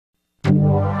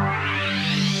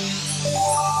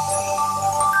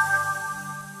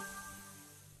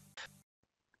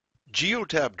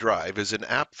Geotab Drive is an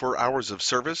app for hours of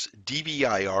service,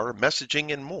 DVIR,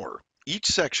 messaging, and more. Each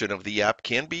section of the app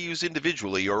can be used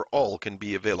individually or all can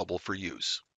be available for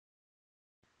use.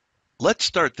 Let's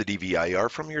start the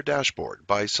DVIR from your dashboard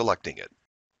by selecting it.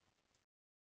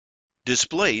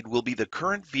 Displayed will be the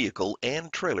current vehicle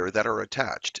and trailer that are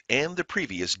attached, and the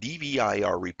previous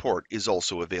DVIR report is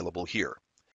also available here.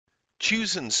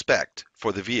 Choose Inspect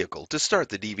for the vehicle to start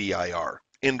the DVIR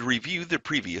and review the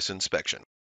previous inspection.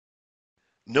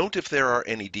 Note if there are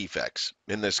any defects.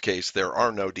 In this case, there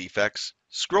are no defects.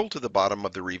 Scroll to the bottom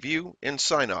of the review and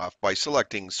sign off by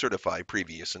selecting Certify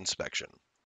Previous Inspection.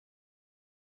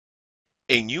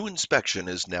 A new inspection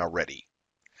is now ready.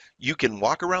 You can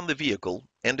walk around the vehicle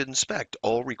and inspect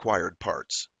all required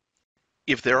parts.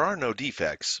 If there are no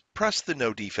defects, press the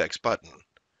No Defects button.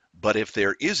 But if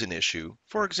there is an issue,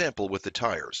 for example with the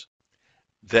tires,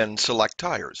 then select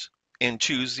Tires and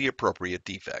choose the appropriate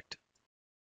defect.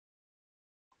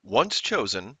 Once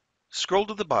chosen, scroll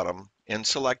to the bottom and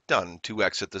select Done to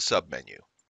exit the submenu.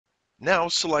 Now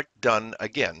select Done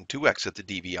again to exit the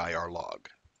DVIR log.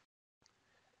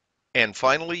 And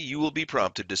finally, you will be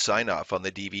prompted to sign off on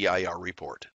the DVIR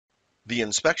report. The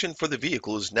inspection for the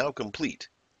vehicle is now complete,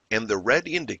 and the red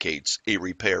indicates a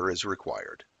repair is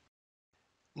required.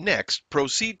 Next,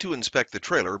 proceed to inspect the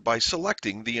trailer by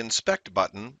selecting the Inspect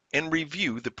button and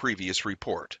review the previous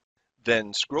report.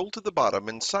 Then scroll to the bottom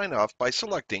and sign off by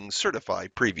selecting Certify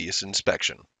Previous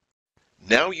Inspection.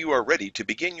 Now you are ready to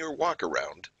begin your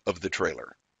walk-around of the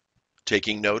trailer,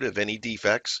 taking note of any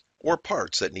defects or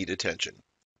parts that need attention.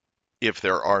 If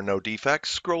there are no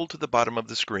defects, scroll to the bottom of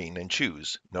the screen and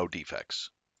choose No Defects.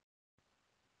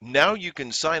 Now you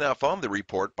can sign off on the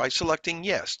report by selecting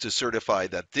Yes to certify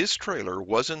that this trailer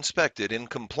was inspected in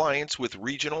compliance with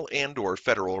regional and/or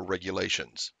federal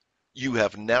regulations. You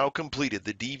have now completed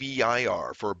the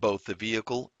DVIR for both the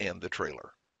vehicle and the trailer.